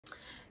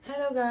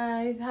Hello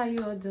guys, how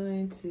you all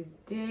doing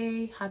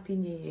today? Happy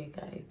New Year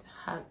guys.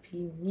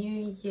 Happy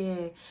New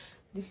Year.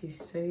 This is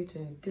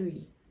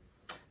 2023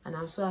 and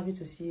I'm so happy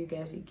to see you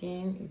guys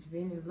again. It's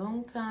been a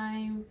long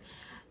time.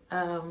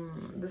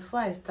 Before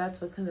I start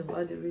talking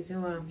about the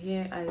reason why I'm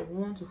here, I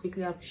want to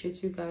quickly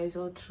appreciate you guys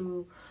all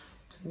through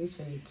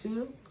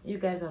 2022. You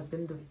guys have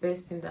been the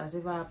best thing that has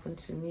ever happened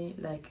to me.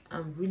 Like,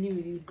 I'm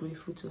really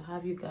grateful to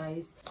have you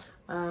guys.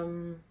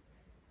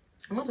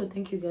 I want to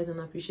thank you guys and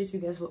appreciate you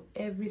guys for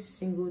every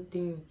single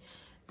thing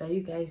that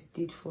you guys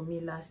did for me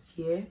last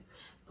year.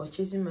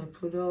 Purchasing my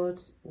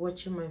products,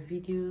 watching my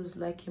videos,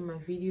 liking my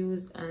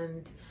videos,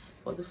 and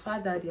for the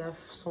fact that there are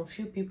some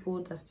few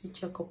people that still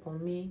check up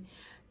on me,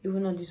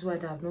 even though this is why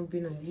I have not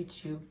been on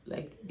YouTube.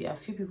 Like, there are a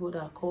few people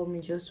that call me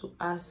just to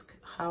ask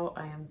how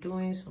I am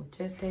doing. Some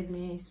tested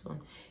me,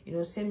 some,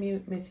 send me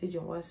a message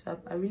on WhatsApp.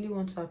 I really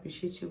want to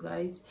appreciate you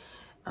guys.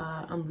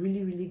 I'm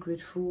really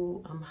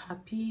grateful. I'm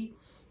happy.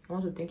 I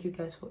want to thank you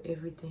guys for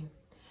everything.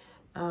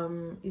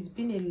 It's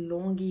been a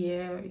long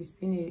year. It's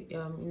been a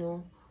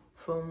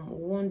from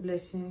one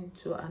blessing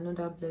to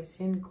another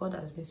blessing. God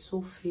has been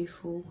so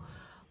faithful.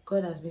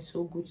 God has been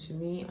so good to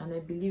me, and I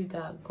believe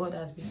that God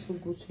has been so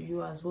good to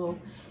you as well.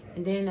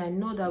 And then I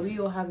know that we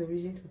all have a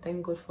reason to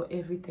thank God for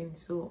everything.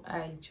 So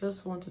I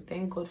just want to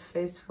thank God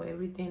first for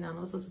everything, and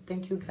also to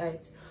thank you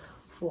guys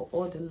for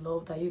all the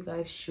love that you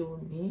guys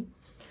show me.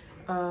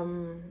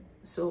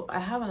 So I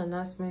have an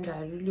announcement that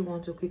I really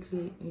want to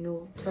quickly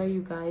tell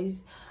you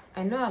guys.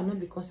 I know I've not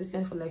been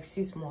consistent for like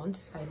 6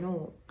 months, I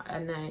know,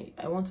 and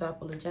I want to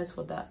apologize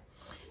for that.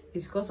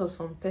 It's because of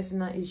some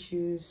personal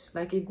issues,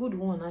 like a good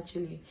one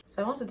actually.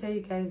 So I want to tell you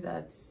guys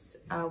that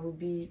I will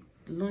be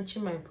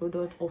launching my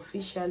product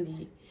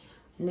officially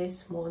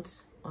next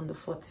month on the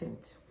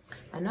 14th.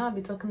 I know I'll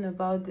be talking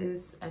about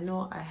this. I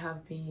know I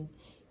have been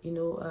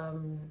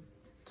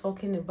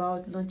talking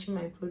about launching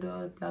my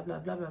product, blah blah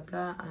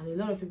and a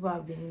lot of people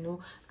have been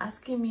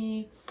asking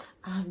me,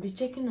 I've been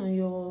checking on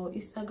your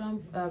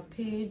Instagram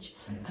page,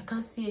 I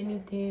can't see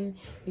anything,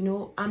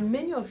 and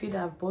many of you that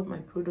have bought my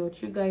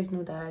product, you guys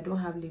know that I don't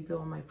have label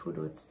on my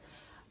products.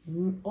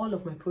 All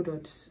of my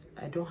products,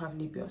 I don't have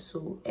label,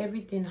 so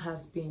everything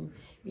has been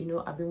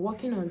I've been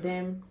working on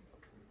them.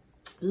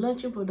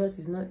 Launching products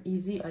is not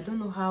easy. I don't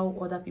know how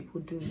other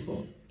people do it,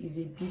 but it's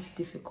a bit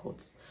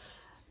difficult.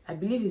 I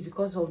believe it's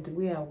because of the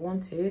way I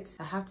want it.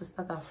 I have to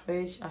start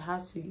afresh. I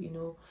have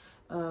to,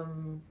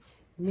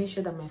 make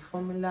sure that my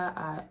formula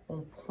are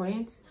on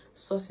point,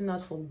 sourcing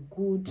out for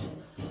good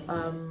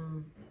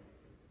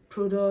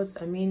products.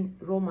 I mean,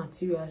 raw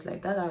materials.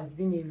 Like, that has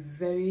been a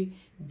very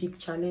big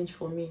challenge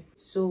for me.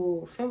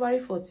 So February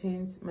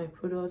 14th, my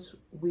products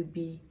will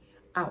be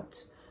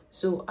out.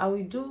 So I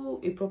will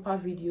do a proper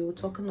video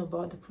talking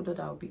about the product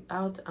that will be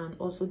out and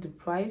also the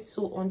price.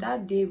 So on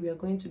that day, we are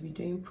going to be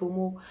doing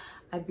promo.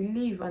 I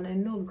believe and I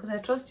know, because I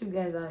trust you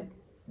guys, that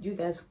you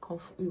guys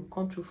will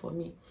come through for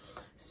me.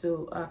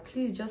 So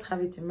please just have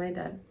it in mind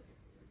that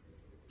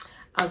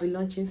I'll be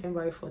launching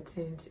February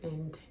 14th,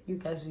 and you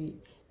guys will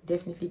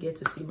definitely get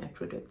to see my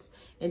products.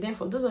 And then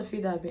for those of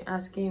you that have been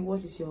asking,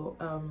 what is your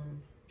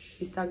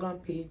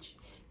Instagram page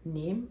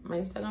name? My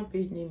Instagram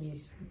page name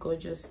is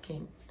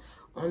 _gorgeous_skin.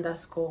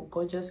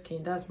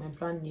 That's my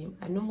brand name.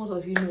 I know most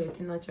of you know it's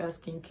natural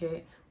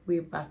skincare way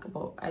back,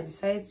 but I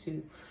decided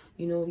to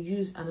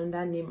use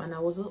another name, and I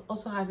was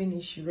also having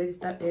issue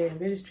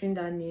registering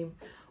that name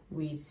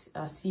with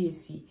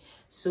CAC.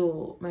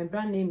 So my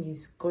brand name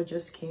is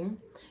 _gorgeous_skin.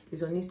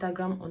 It's on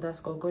Instagram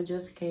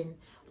 _gorgeous_skin,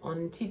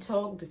 on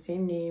TikTok the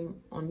same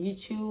name, on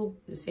YouTube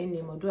the same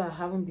name, although I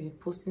haven't been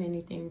posting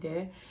anything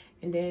there.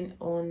 And then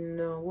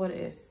on what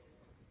else,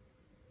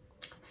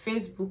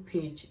 Facebook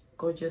page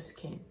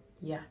 _gorgeous_skin.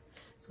 Yeah,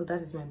 so that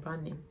is my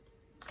brand name.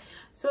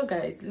 So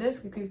guys, let's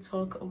quickly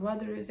talk about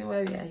the reason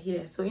why we are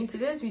here. So in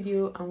today's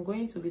video, I'm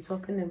going to be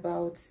talking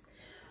about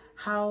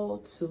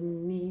how to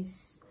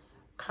mix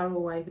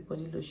Caro White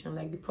body lotion,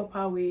 like the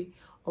proper way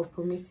of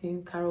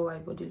promixing Caro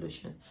White body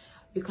lotion.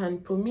 You can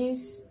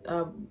promix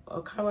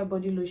a Caro White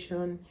body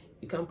lotion,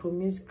 you can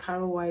promix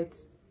Caro White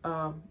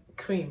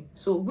cream,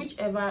 so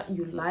whichever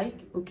you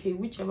like, okay,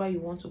 whichever you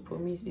want to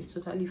promix is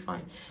totally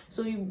fine.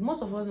 So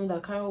most of us know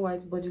that Caro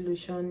White body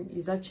lotion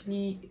is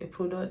actually a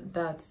product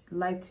that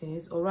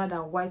lightens, or rather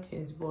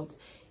whitens, but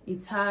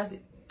it has,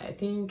 I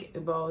think,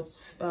 about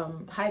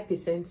high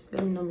percent,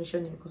 let me not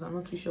mention it because I'm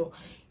not too sure,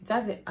 it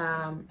has a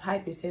high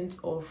percent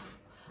of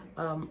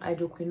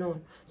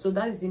hydroquinone. So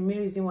that is the main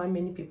reason why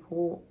many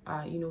people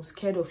are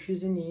scared of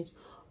using it.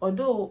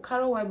 Although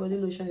Caro White body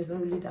lotion is not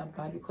really that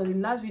bad, because the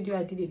last video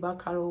I did about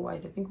Caro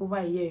White, I think over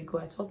a year ago,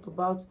 I talked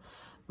about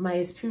my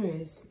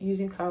experience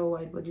using Caro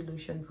White body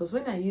lotion, because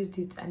when I used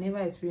it, I never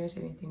experienced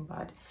anything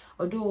bad.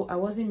 Although I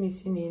wasn't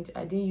mixing it,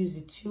 I didn't use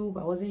the tube,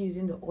 I wasn't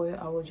using the oil,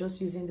 I was just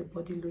using the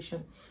body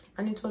lotion,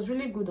 and it was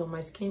really good on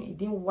my skin. It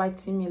didn't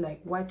whiten me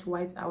like white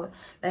out,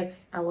 like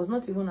I was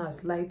not even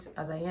as light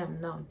as I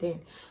am now then.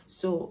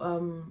 So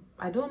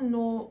I don't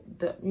know,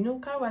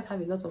 Caro White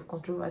have a lot of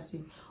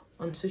controversy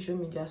on social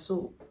media,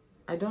 so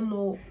I don't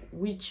know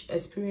which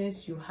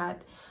experience you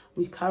had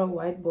with Caro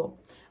White, but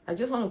I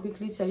just want to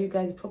quickly tell you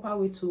guys the proper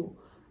way to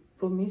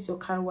promix your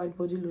Caro White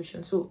body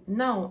lotion. So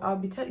now I'll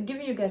be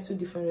giving you guys two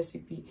different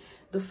recipes.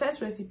 The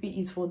first recipe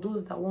is for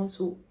those that want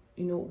to,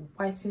 you know,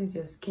 whiten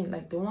their skin,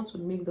 like they want to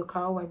make the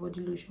Caro White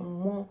body lotion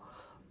more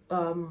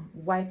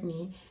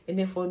whitening. And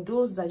then for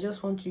those that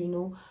just want to, you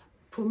know,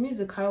 promix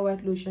the Caro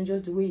White lotion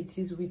just the way it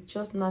is, with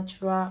just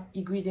natural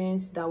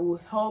ingredients that will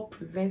help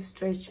prevent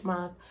stretch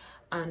mark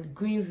and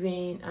green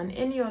vein and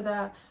any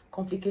other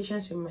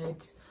complications you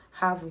might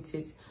have with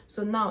it.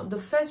 So now the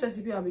first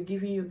recipe I'll be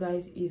giving you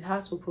guys is how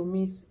to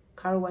promix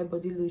Caro White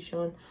body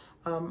lotion,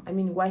 I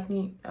mean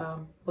whitening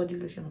body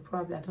lotion,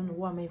 probably, I don't know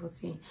what am I even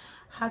saying,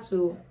 how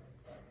to,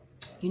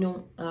 you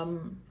know,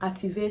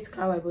 activate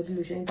Caro White body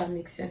lotion, if that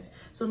makes sense.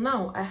 So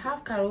now I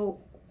have Caro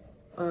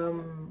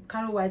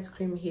White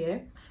cream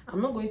here.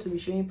 I'm not going to be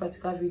showing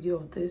practical video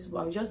of this, but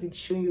I'll just be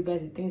showing you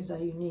guys the things that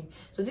you need.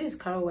 So this is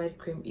Caro White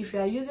cream. If you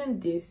are using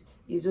this,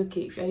 is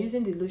okay. If you are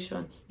using the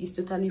lotion, it's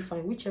totally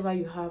fine. Whichever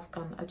you have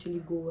can actually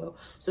go well.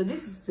 So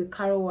this is the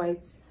Caro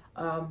White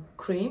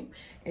cream,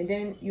 and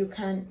then you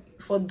can,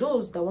 for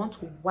those that want to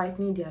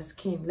whiten their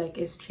skin, like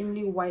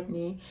extremely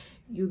whitening,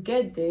 you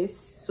get this.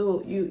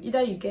 So you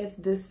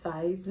get this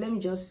size. Let me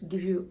just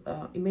give you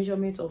a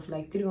measurement of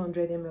like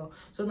 300 ml.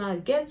 So now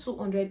get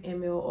 200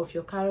 ml of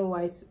your Caro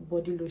White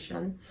body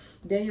lotion.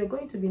 Then you're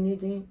going to be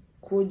needing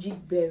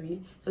kojic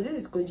berry. So this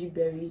is kojic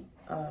berry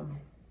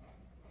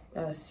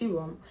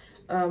serum.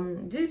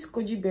 This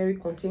kojic berry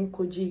contains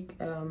kojic.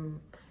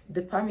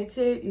 The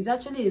palmitate is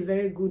actually a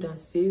very good and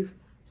safe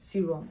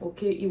serum.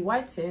 Okay, it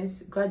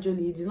whitens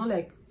gradually. It is not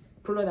like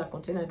product that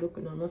contain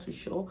hydroquinone, I'm not too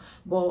sure,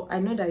 but I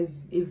know that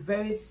is a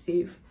very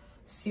safe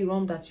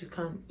serum that you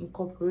can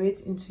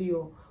incorporate into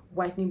your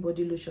whitening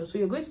body lotion. So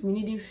you're going to be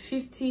needing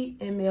 50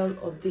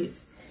 ml of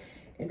this,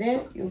 and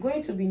then you're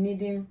going to be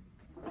needing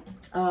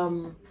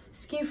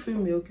skin-free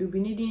milk. You'll be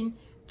needing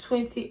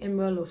 20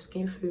 ml of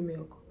skin-free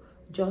milk,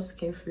 just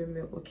skin-free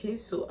milk. Okay,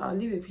 so I'll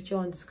leave a picture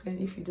on the screen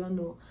if you don't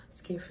know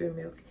skin-free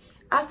milk.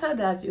 After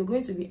that, you're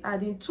going to be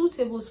adding 2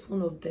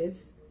 tablespoons of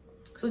this.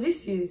 So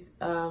this is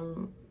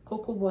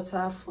cocoa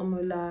butter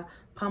formula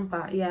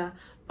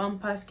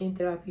Pamper skin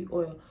therapy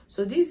oil.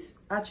 So this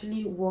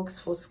actually works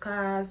for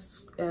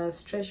scars,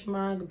 stretch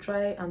mark,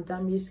 dry and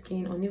damaged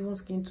skin, uneven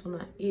skin tone,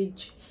 and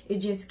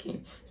aging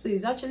skin. So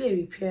it's actually a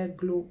repair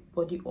glow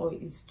body oil.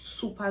 It's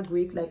super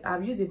great. Like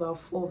I've used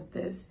about 4 of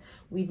this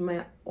with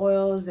my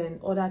oils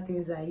and other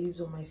things that I use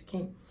on my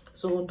skin.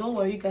 So don't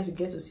worry, you guys will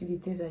get to see the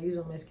things I use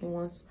on my skin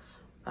once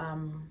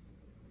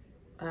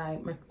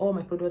all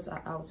my products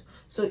are out.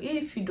 So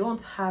if you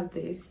don't have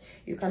this,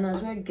 you can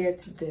as well get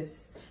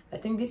this. I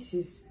think this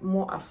is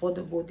more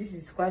affordable. This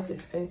is quite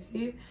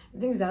expensive. I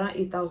think it's around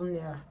 8,000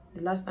 naira.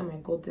 The last time I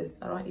got this,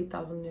 around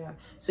 8,000 naira.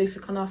 So if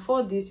you can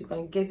afford this, you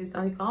can get this,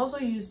 and you can also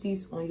use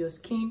this on your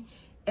skin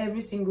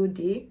every single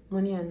day,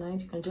 morning and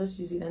night. You can just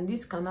use it, and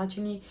this can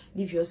actually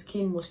leave your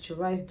skin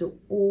moisturized the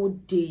whole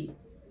day,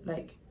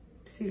 like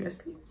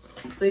seriously.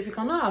 So if you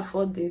cannot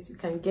afford this, you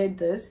can get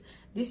this.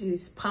 This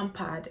is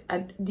Pampered.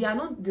 They are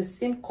not the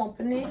same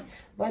company,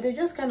 but they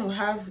just kind of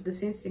have the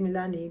same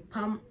similar name.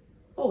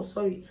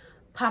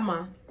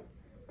 Pama,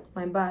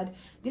 my bad.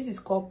 This is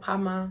called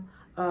Pama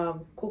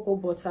cocoa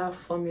butter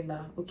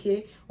formula.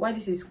 Okay, why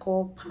this is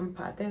called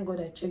Pampered? Thank God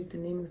I checked the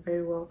name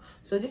very well.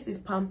 So this is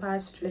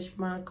Pampered stretch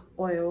mark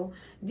oil.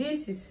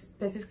 This is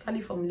specifically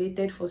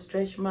formulated for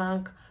stretch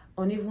mark,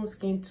 uneven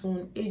skin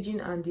tone, aging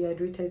and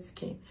dehydrated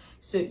skin.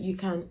 So you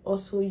can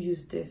also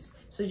use this.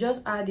 So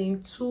just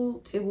adding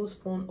 2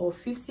 tablespoons or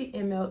 50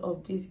 ml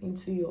of this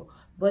into your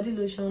body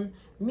lotion,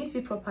 mix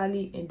it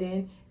properly, and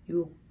then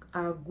you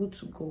are good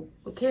to go.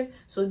 Okay,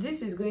 so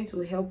this is going to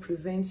help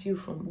prevent you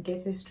from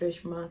getting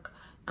stretch mark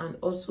and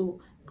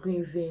also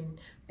green vein.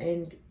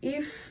 And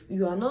if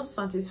you are not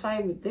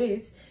satisfied with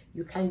this,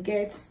 you can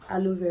get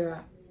aloe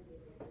vera.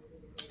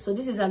 So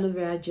this is aloe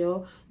vera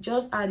gel.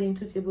 Just add in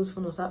 2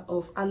 tablespoons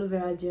of aloe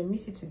vera gel,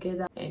 mix it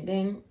together, and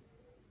then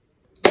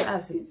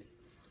that's it.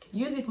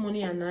 Use it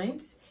morning and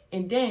night.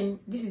 And then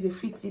this is a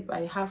free tip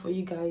I have for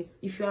you guys.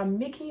 If you are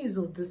making use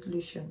of this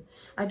lotion,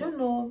 I don't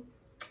know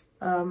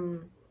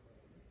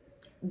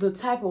the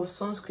type of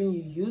sunscreen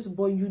you use,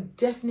 but you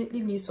definitely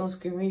need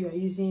sunscreen when you are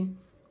using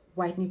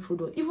whitening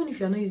product. Even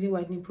if you're not using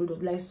whitening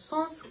product, like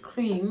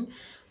sunscreen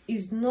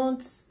is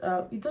not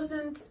it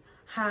doesn't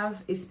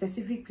have a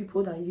specific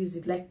people that use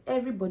it. Like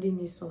everybody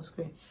needs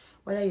sunscreen,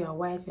 whether you are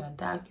white, you are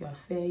dark, you are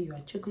fair, you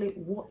are chocolate,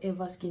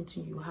 whatever skin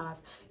tone you have,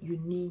 you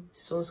need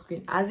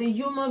sunscreen. As a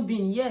human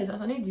being, yes, as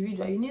an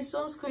individual, you need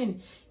sunscreen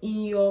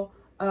in your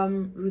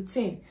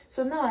routine.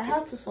 So now I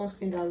have 2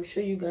 sunscreen that I will show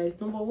you guys.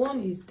 Number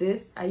 1 is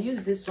this. I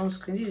use this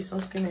sunscreen. This is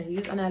sunscreen I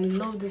use, and I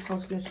love this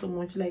sunscreen so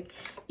much. Like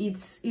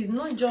it's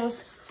not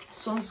just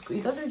sunscreen,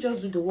 it doesn't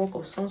just do the work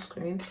of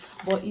sunscreen,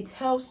 but it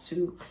helps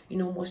to, you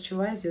know,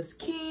 moisturize your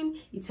skin.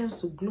 It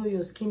helps to glow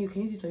your skin. You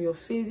can use it on your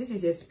face. This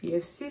is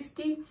SPF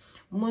 60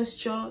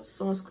 moisture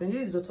sunscreen.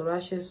 This is Dr.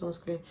 Rachel's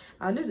sunscreen.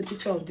 I'll leave the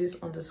picture of this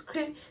on the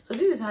screen. So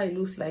this is how it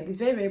looks like. It's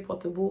very, very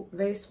portable,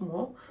 very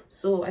small.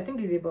 So I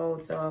think it's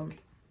about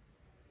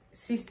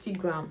 60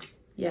 grams.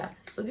 Yeah,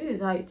 so this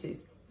is how it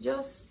is.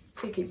 Just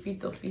take a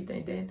bit of it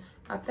and then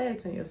apply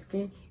it on your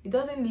skin. It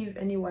doesn't leave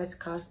any white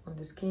cast on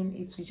the skin.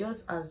 It will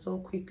just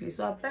absorb quickly.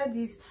 So apply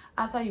this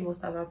after you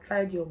must have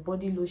applied your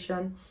body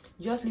lotion.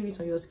 Just leave it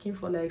on your skin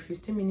for like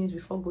 15 minutes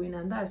before going,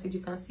 and that's it.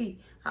 You can see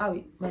how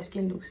my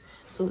skin looks.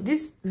 So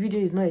this video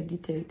is not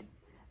edited.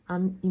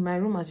 I'm in my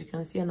room, as you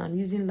can see, and I'm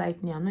using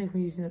lightning. I'm not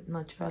even using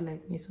natural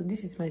lightning. So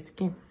this is my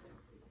skin.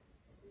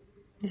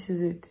 This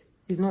is it.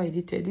 It's not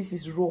edited. This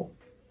is raw.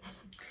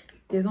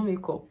 There's no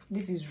makeup.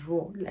 This is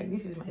raw. Like,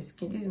 this is my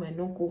skin. This is my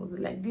knuckles.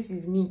 Like, this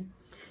is me.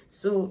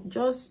 So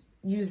just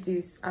use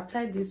this,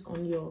 apply this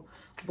on your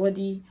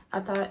body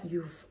after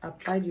you've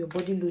applied your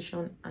body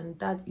lotion, and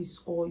that is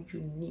all you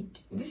need.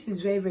 This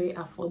is very, very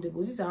affordable.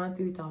 This is around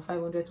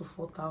 3,500 to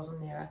 4,000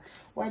 naira,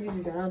 while this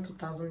is around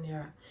 2,000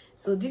 naira.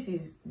 So this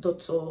is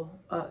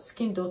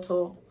Skin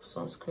Doctor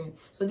sunscreen.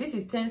 So this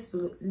is tends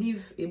to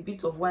leave a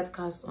bit of white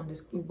cast on the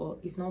skin, but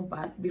it's not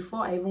bad.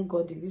 Before I even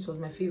got this was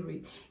my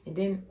favorite, and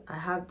then I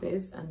have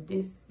this, and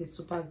this is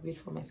super great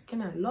for my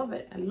skin. I love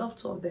it. I love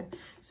two of them.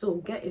 So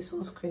get a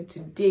sunscreen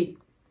today.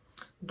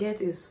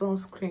 Get a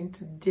sunscreen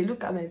today.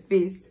 Look at my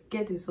face.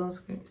 Get a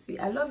sunscreen. See,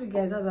 I love you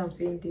guys. That's why I'm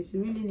saying this.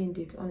 You really need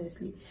it,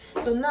 honestly.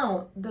 So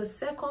now the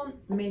second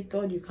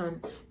method, you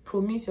can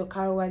promix your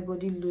Caro White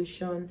body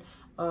lotion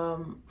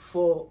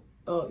for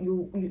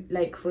you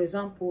like, for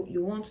example,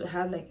 you want to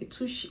have like a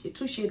two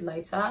shade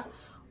lighter,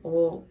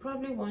 or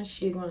probably 1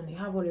 shade,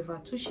 1.5,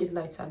 whatever, 2 shade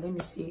lighter, let me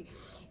say.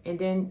 And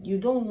then you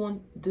don't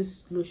want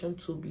this lotion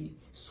to be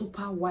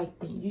super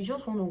whitening. You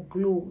just want to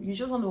glow. You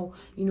just want to,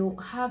 you know,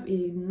 have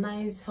a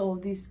nice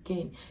healthy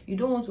skin. You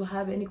don't want to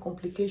have any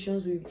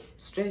complications with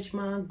stretch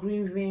mark,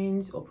 green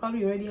veins, or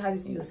probably you already have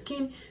it in your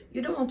skin.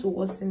 You don't want to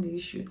worsen the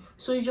issue.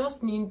 So you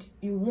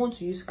want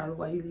to use Caro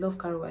White. You love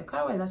Caro White.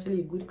 Caro White is actually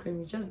a good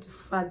cream. It's just the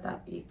fact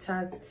that it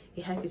has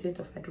a high percent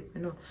of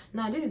hydroquinone.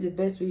 Now this is the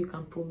best way you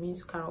can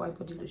promix Caro White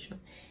body lotion.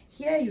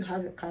 Here you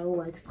have your Caro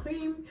White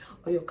cream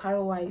or your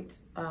Caro White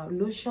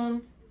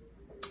lotion.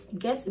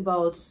 Get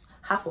about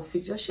half of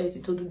it. Just share it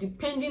into,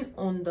 depending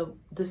on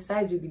the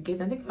size you'll be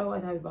getting. I think Caro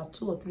White have about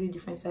 2 or 3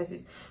 different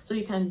sizes, so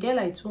you can get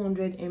like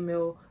 200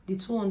 ml. The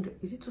 200,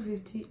 is it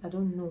 250? I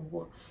don't know,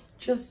 but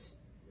just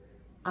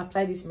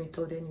apply this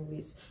method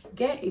anyways.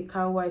 Get a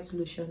Caro White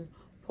lotion,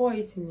 pour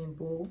it in a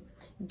bowl.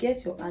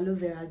 Get your aloe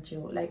vera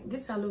gel. Like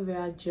this aloe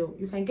vera gel,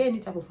 you can get any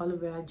type of aloe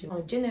vera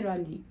gel.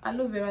 Generally,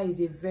 aloe vera is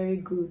a very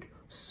good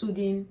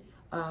soothing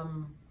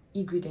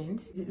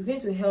ingredient. It's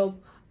going to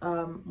help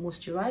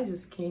moisturize your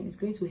skin. It's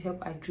going to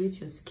help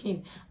hydrate your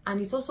skin, and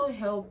it also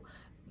help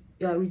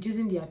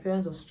reducing the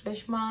appearance of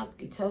stretch mark.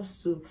 It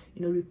helps to,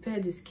 you know, repair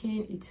the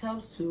skin. It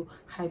helps to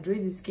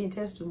hydrate the skin. It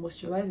helps to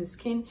moisturize the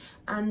skin.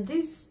 And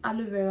this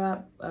aloe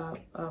vera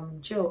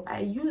gel,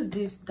 I use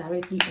this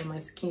directly on my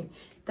skin.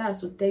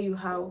 That's to tell you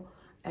how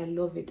I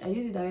love it. I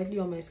use it directly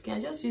on my skin. I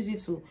just use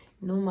it to,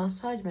 you know,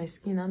 massage my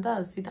skin, and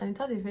that's it. And it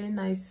has a very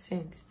nice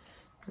scent.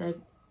 Like,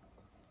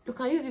 you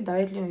can use it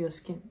directly on your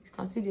skin. You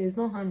can see there's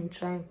no harm in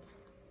trying.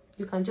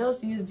 You can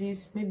just use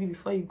this maybe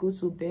before you go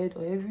to bed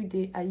or every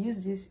day. I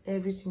use this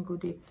every single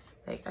day.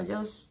 Like, I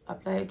just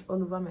apply it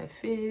all over my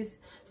face.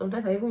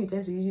 Sometimes I even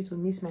intend to use it to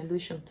mix my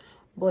lotion.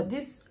 But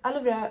this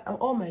aloe vera,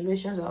 all my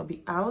lotions I'll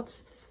be out,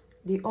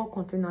 they all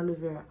contain aloe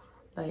vera.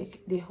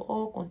 Like, they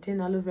all contain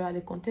aloe vera.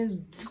 They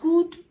contain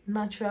good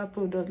natural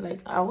product.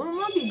 Like, I will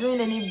not be doing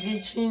any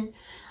bleaching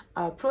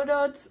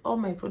products. All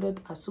my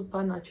products are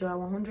super natural,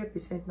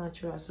 100%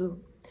 natural. So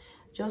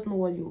just know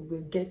what you'll be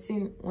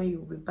getting when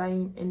you'll be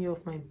buying any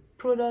of my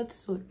products.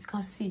 So you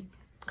can see,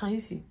 can you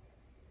see?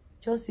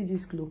 Just see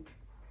this glow.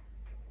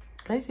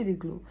 Can you see the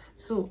glow?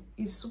 So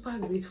it's super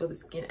great for the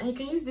skin, and you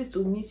can use this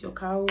to mix your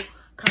Caro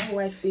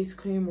White face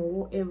cream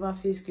or whatever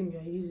face cream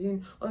you're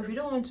using. Or if you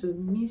don't want to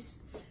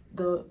mix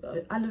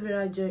the aloe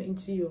vera gel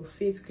into your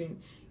face cream,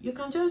 you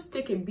can just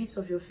take a bit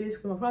of your face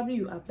cream, or probably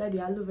you apply the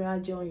aloe vera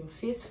gel on your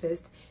face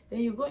first,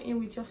 then you go in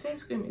with your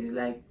face cream. It's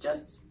like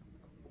just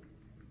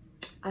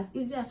as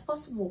easy as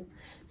possible.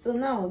 So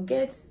now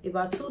get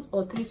about 2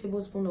 or 3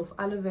 tablespoons of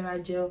aloe vera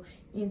gel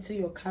into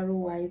your Caro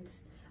White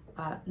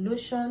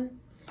lotion,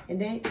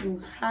 and then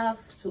you have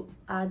to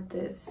add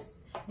this.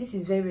 This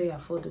is very, very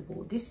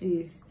affordable. This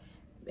is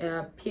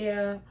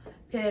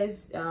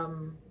Pears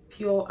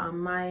Pure and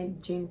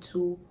Mild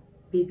Gentle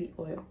baby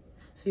oil.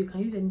 So you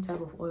can use any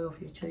type of oil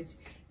of your choice.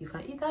 You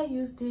can either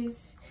use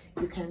this,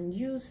 you can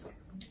use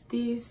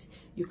this,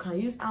 you can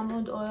use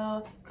almond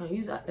oil, you can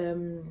use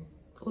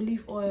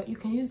olive oil. You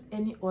can use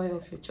any oil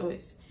of your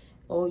choice,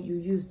 or you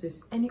use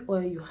this, any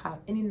oil you have,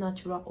 any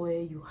natural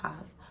oil you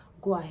have,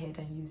 go ahead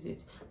and use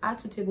it. Add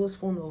 2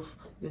 tablespoons of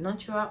your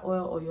natural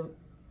oil or your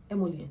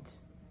emollient.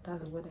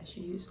 That's the word I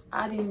should use.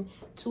 Add in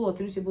 2 or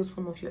 3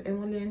 tablespoons of your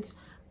emollient.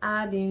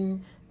 Add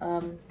in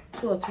 2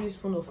 or 3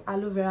 spoons of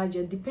aloe vera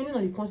gel, depending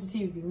on the quantity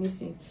you'll be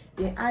mixing.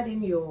 Then add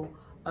in your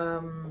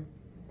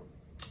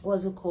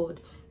what's it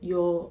called,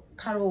 your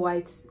Caro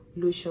White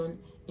lotion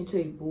into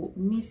a bowl.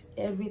 Mix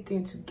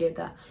everything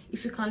together.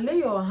 If you can lay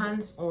your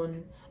hands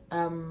on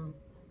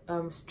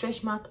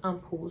stretch mark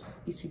amples,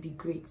 it will be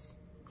great.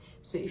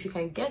 So if you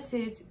can get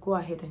it, go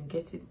ahead and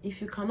get it.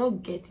 If you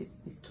cannot get it,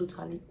 it's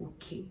totally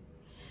okay.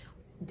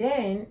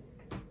 Then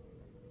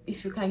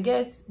if you can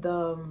get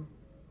the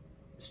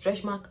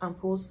stretch mark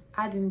ampoules,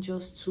 add in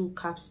just 2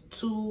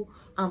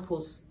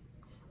 ampoules.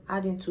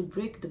 Add in to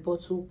break the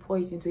bottle, pour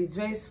it into it. It's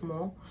very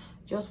small,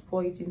 just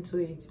pour it into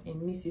it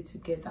and mix it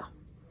together.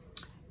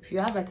 If you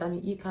have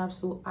vitamin E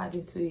capsule, add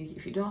into it.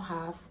 If you don't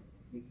have,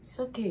 it's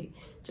okay,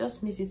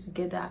 just mix it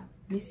together,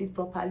 mix it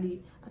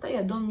properly. After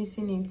you're done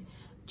mixing it,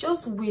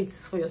 just wait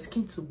for your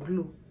skin to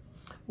glow.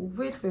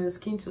 Wait for your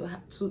skin to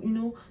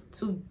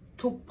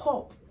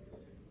pop.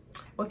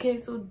 Okay,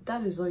 so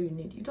that is all you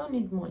need. You don't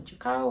need much.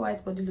 Caro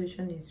white body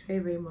lotion is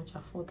very much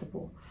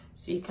affordable,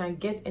 so you can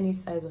get any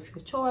size of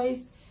your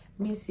choice,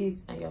 mix it,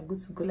 and you're good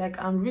to go. Like,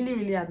 I'm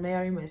really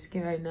admiring my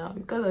skin right now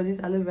because of this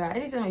aloe vera.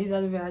 Anytime I use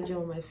aloe vera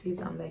gel on my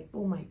face, I'm like,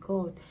 oh my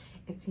god,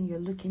 I think you're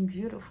looking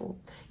beautiful.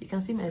 You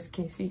can see my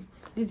skin. See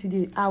this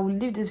video, I will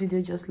leave this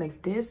video just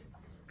like this.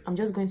 I'm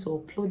just going to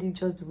upload it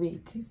just the way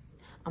it is.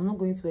 I'm not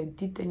going to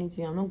edit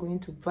anything. I'm not going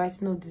to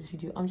brighten up this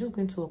video. I'm just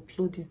going to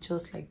upload it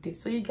just like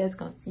this, so you guys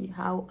can see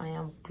how I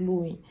am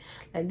glowing.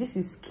 Like, this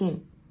is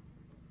skin.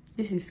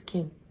 This is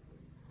skin.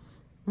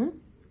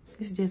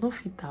 There's no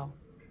filter.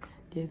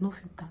 There's no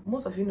filter.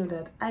 Most of you know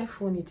that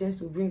iPhone, it tends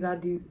to bring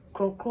out the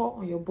craw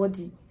on your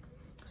body.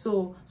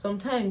 So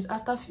sometimes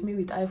after filming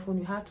with iPhone,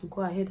 you have to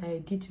go ahead and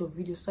edit your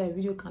video so your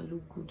video can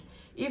look good.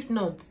 If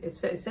not,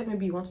 except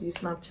maybe you want to use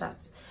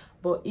Snapchat.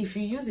 But if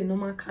you use a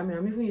normal camera,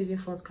 I'm even using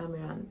front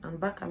camera, and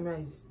back camera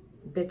is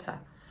better,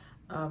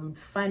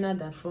 finer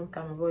than front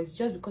camera. But it's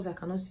just because I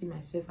cannot see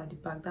myself at the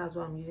back, that's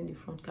why I'm using the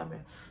front camera.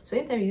 So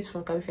anytime you use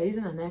front camera, if you're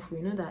using an iPhone,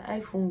 you know that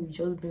iPhone will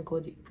just bring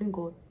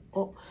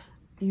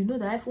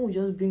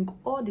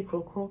all the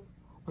craw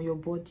on your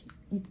body.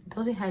 It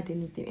doesn't hide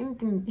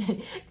anything.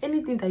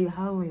 Anything that you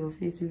have on your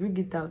face, you bring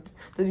it out.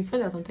 So the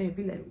fact that sometimes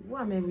you'll be like,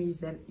 why am I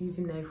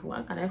using iPhone?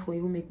 How can iPhone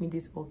even make me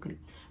this ugly?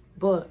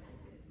 But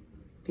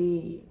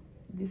babe,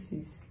 this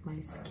is my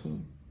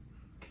skin.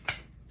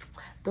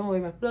 Don't worry,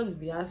 my product will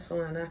be out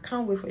soon, and I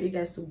can't wait for you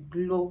guys to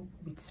glow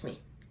with me.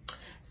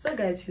 So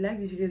guys, if you like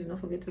this video, do not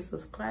forget to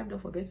subscribe,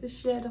 don't forget to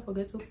share, don't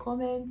forget to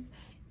comment,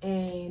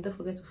 and don't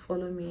forget to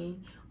follow me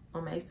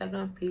on my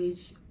Instagram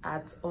page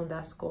at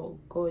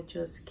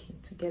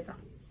 _gorgeousskin together.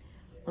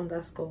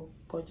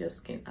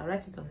 _gorgeousskin. I'll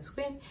write it on the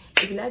screen.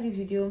 If you like this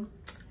video,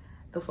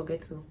 don't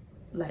forget to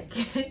like.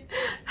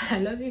 I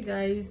love you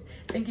guys.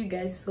 Thank you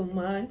guys so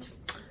much.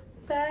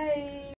 Bye.